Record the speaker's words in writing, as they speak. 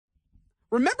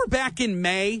Remember back in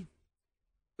May,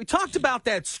 we talked about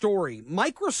that story.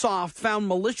 Microsoft found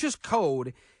malicious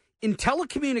code in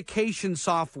telecommunication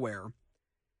software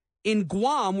in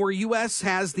Guam, where U.S.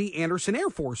 has the Anderson Air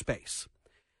Force Base.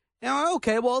 Now,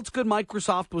 okay, well, it's good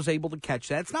Microsoft was able to catch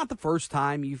that. It's not the first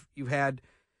time you've had,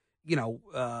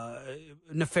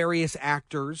 nefarious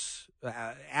actors,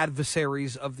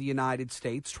 adversaries of the United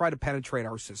States try to penetrate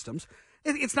our systems.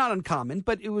 It's not uncommon,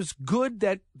 but it was good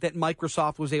that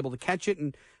Microsoft was able to catch it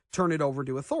and turn it over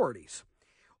to authorities.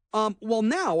 Well,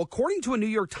 now, according to a New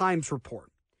York Times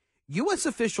report, U.S.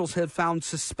 officials have found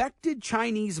suspected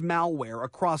Chinese malware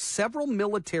across several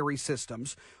military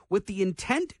systems with the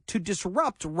intent to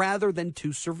disrupt rather than to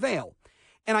surveil.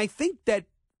 And I think that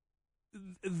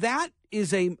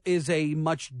is a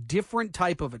much different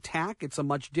type of attack. It's a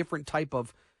much different type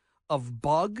of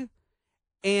bug.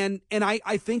 And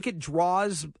I think it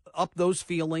draws up those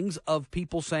feelings of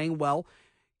people saying, well,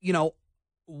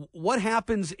 what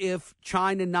happens if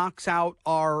China knocks out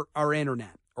our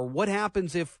internet? Or what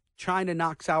happens if China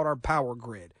knocks out our power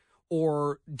grid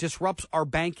or disrupts our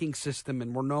banking system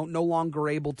and we're no longer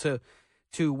able to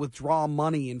withdraw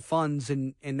money and funds,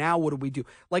 and now what do we do?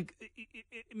 Like,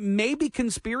 maybe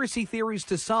conspiracy theories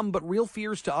to some, but real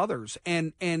fears to others.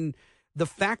 And the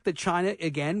fact that China,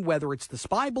 again, whether it's the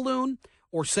spy balloon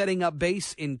or setting up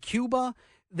base in Cuba,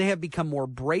 they have become more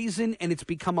brazen, and it's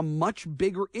become a much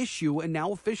bigger issue. And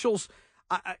now officials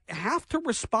have to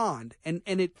respond. And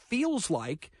it feels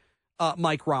like,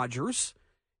 Mike Rogers,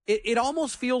 it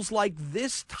almost feels like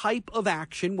this type of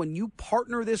action, when you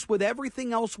partner this with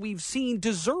everything else we've seen,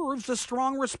 deserves a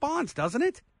strong response, doesn't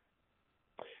it?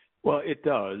 Well, it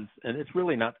does, and it's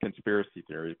really not conspiracy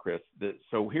theory, Chris.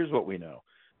 So here's what we know.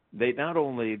 They not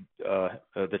only,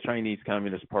 the Chinese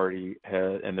Communist Party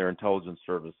and their intelligence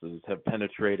services have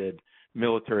penetrated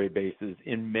military bases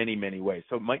in many, many ways.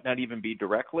 So it might not even be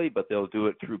directly, but they'll do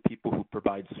it through people who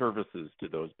provide services to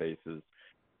those bases,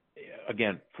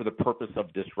 again, for the purpose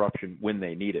of disruption when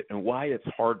they need it. And why it's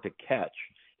hard to catch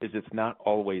is it's not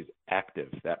always active,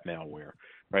 that malware,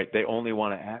 right? They only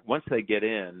want to once they get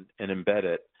in and embed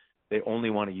it, they only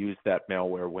want to use that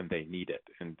malware when they need it.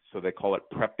 And so they call it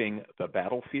prepping the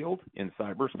battlefield in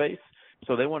cyberspace.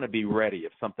 So they want to be ready.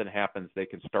 If something happens, they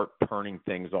can start turning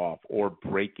things off or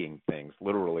breaking things,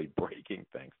 literally breaking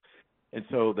things. And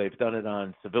so they've done it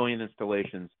on civilian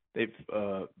installations. They've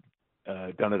done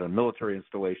it on military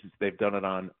installations. They've done it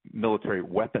on military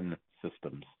weapon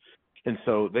systems. And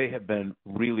so they have been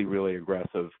really, really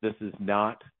aggressive. This is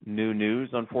not new news,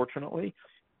 unfortunately,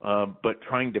 but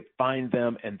trying to find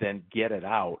them and then get it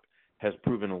out has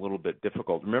proven a little bit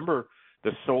difficult. Remember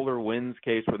the SolarWinds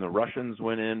case when the Russians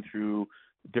went in through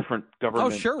different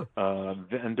government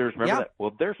vendors? Remember that?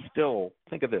 Well, they're still,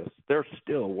 think of this, they're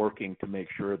still working to make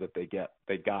sure that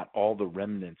they got all the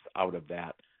remnants out of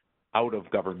that, out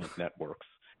of government networks.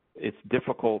 It's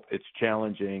difficult, it's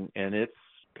challenging, and it's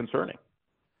concerning.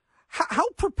 How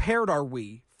prepared are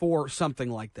we for something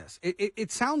like this? It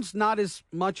sounds not as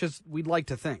much as we'd like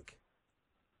to think.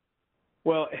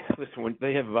 Well, listen,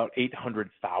 they have about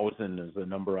 800,000 is the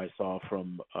number I saw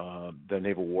from the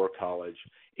Naval War College,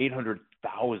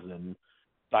 800,000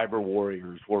 cyber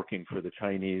warriors working for the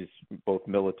Chinese, both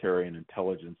military and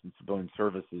intelligence and civilian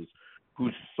services,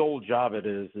 whose sole job it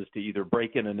is to either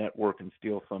break in a network and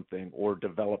steal something or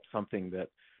develop something that,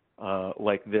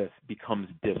 like this, becomes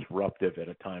disruptive at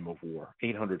a time of war.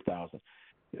 800,000.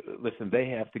 Listen, they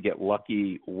have to get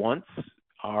lucky once.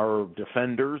 Our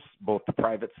defenders, both the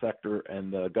private sector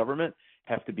and the government,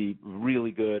 have to be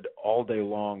really good all day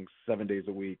long, 7 days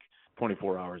a week,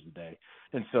 24 hours a day.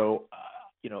 And so,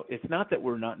 it's not that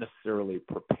we're not necessarily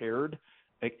prepared,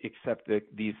 except that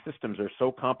these systems are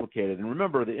so complicated. And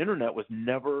remember, the internet was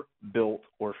never built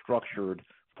or structured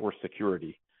for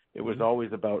security. It was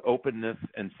always about openness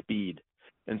and speed.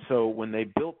 And so when they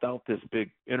built out this big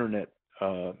internet,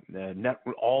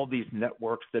 all these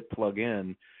networks that plug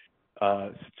in,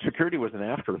 security was an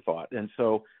afterthought. And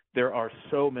so there are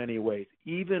so many ways,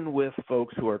 even with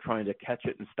folks who are trying to catch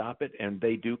it and stop it, and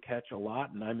they do catch a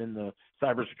lot, and I'm in the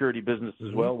cybersecurity business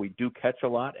as well. We do catch a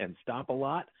lot and stop a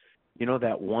lot.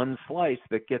 That one slice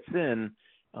that gets in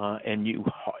and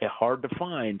hard to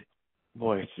find,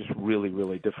 boy, it's just really,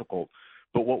 really difficult.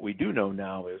 But what we do know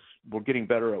now is we're getting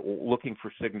better at looking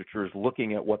for signatures,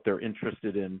 looking at what they're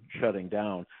interested in shutting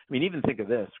down. I mean, even think of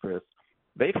this, Chris.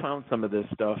 They found some of this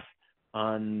stuff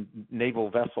on naval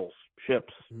vessels,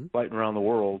 ships, fighting around the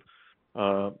world,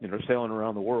 sailing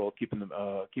around the world, keeping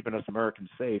us Americans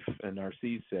safe and our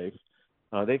seas safe.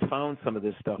 They found some of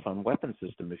this stuff on weapon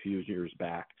system a few years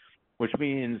back. which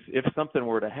means if something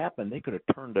were to happen, they could have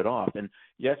turned it off. And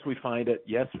yes, we find it.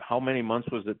 Yes, how many months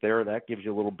was it there? That gives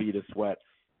you a little bead of sweat.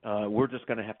 We're just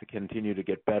going to have to continue to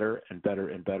get better and better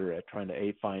and better at trying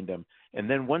to find them. And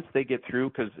then once they get through,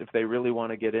 because if they really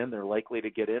want to get in, they're likely to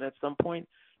get in at some point,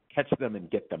 catch them and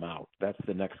get them out. That's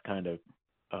the next kind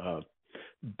of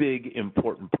big,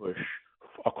 important push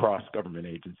across government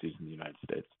agencies in the United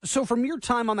States. So from your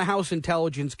time on the House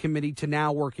Intelligence Committee to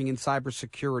now working in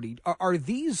cybersecurity, are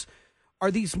these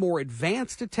more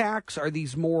advanced attacks? Are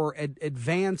these more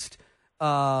advanced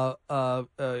bugs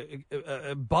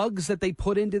that they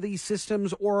put into these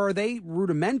systems, or are they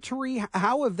rudimentary?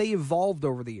 How have they evolved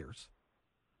over the years?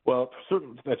 Well,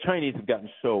 certainly the Chinese have gotten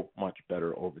so much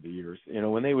better over the years.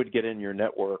 When they would get in your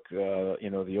network,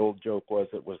 the old joke was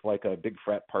it was like a big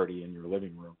frat party in your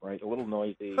living room, right? A little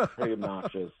noisy, pretty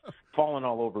obnoxious, falling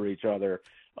all over each other.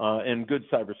 And good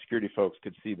cybersecurity folks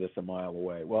could see this a mile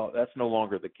away. Well, that's no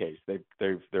longer the case.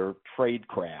 Their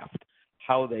tradecraft,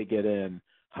 how they get in,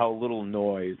 how little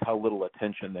noise, how little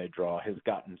attention they draw has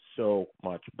gotten so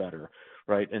much better,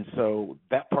 right? And so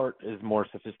that part is more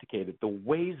sophisticated. The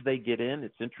ways they get in,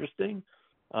 it's interesting.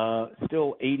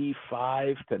 Still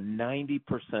 85 to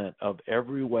 90% of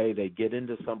every way they get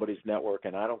into somebody's network,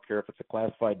 and I don't care if it's a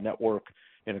classified network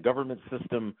in a government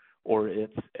system or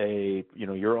it's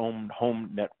your own home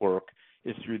network,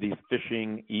 is through these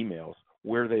phishing emails.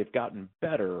 Where they've gotten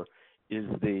better is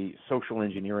the social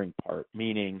engineering part,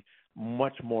 meaning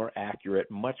much more accurate,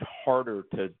 much harder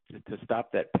to stop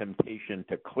that temptation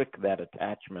to click that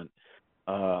attachment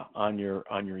on your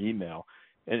email,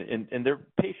 and they're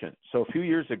patient. So a few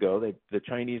years ago, the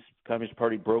Chinese Communist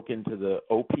Party broke into the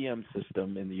OPM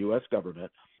system in the U.S. government,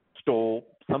 stole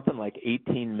something like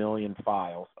 18 million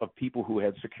files of people who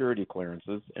had security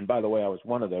clearances. And by the way, I was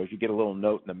one of those. You get a little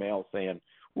note in the mail saying,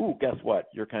 "Ooh, guess what?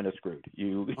 You're kind of screwed.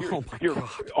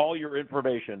 All your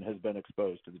information has been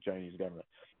exposed to the Chinese government."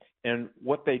 And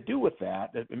what they do with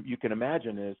that, you can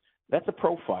imagine, is that's a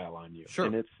profile on you. Sure.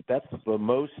 And that's the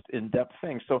most in-depth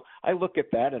thing. So I look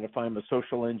at that, and if I'm a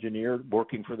social engineer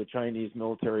working for the Chinese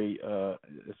military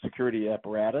security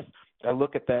apparatus, I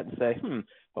look at that and say,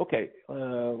 okay,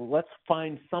 let's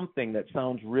find something that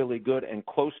sounds really good and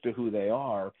close to who they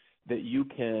are that you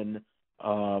can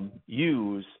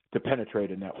use to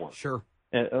penetrate a network. Sure.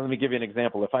 And let me give you an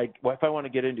example. If I want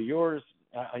to get into yours,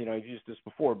 I've used this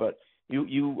before, but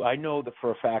I know that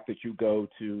for a fact that you go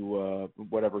to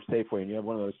whatever Safeway and you have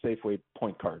one of those Safeway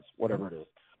point cards, whatever it is.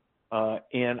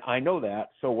 And I know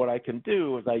that. So what I can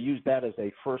do is I use that as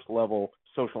a first level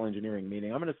social engineering,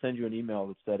 meaning I'm going to send you an email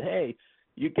that said, hey,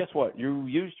 guess what? You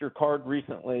used your card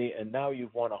recently and now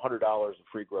you've won $100 of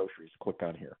free groceries. Click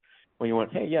on here. When you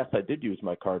went, hey, yes, I did use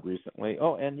my card recently.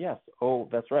 Oh, and yes,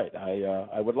 that's right.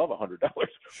 I would love $100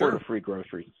 worth of free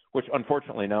groceries, which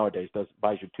unfortunately nowadays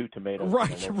buys you 2 tomatoes.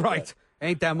 Right.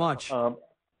 Ain't that much.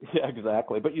 Yeah,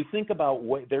 exactly. But you think about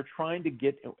what they're trying to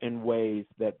get in ways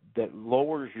that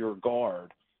lowers your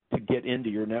guard to get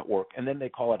into your network, and then they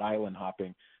call it island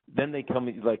hopping. Then they come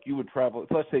like you would travel.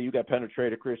 Let's say you got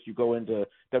penetrated, Chris. You go into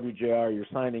WJR. You're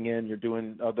signing in. You're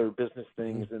doing other business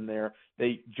things in there.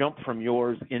 They jump from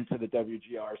yours into the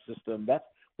WJR system. That's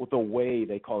what the way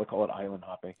they call it island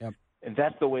hopping. Yep. And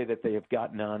that's the way that they have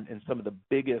gotten on. And some of the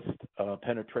biggest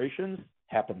penetrations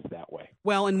happens that way.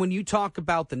 Well, and when you talk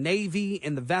about the Navy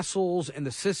and the vessels and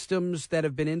the systems that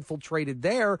have been infiltrated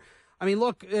there, I mean,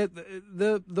 look,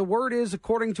 the word is,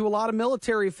 according to a lot of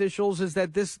military officials, is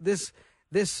that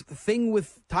this thing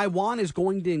with Taiwan is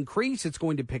going to increase. It's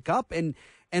going to pick up,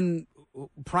 and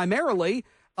primarily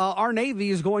our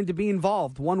Navy is going to be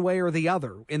involved one way or the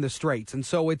other in the Straits. And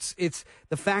so it's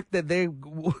the fact that they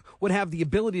would have the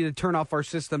ability to turn off our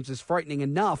systems is frightening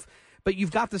enough. But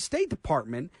you've got the State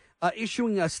Department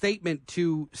issuing a statement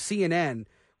to CNN.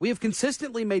 We have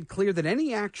consistently made clear that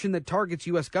any action that targets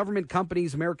U.S. government,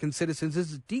 companies, American citizens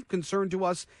is a deep concern to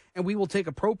us, and we will take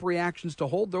appropriate actions to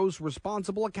hold those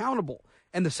responsible accountable.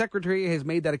 And the Secretary has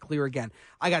made that clear again.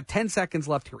 I got 10 seconds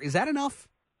left here. Is that enough?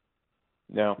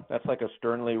 No, that's like a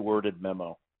sternly worded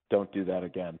memo. Don't do that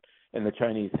again. And the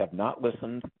Chinese have not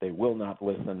listened. They will not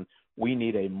listen. We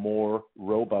need a more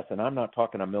robust, and I'm not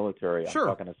talking a military, I'm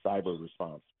talking a cyber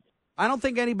response. I don't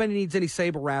think anybody needs any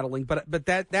saber rattling, but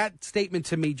that statement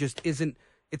to me just isn't,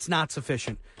 it's not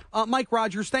sufficient. Mike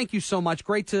Rogers, thank you so much.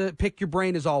 Great to pick your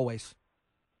brain as always.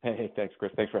 Hey, thanks,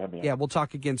 Chris. Thanks for having me on. Yeah, we'll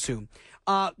talk again soon.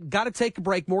 Got to take a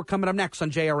break. More coming up next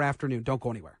on JR Afternoon. Don't go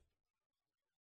anywhere.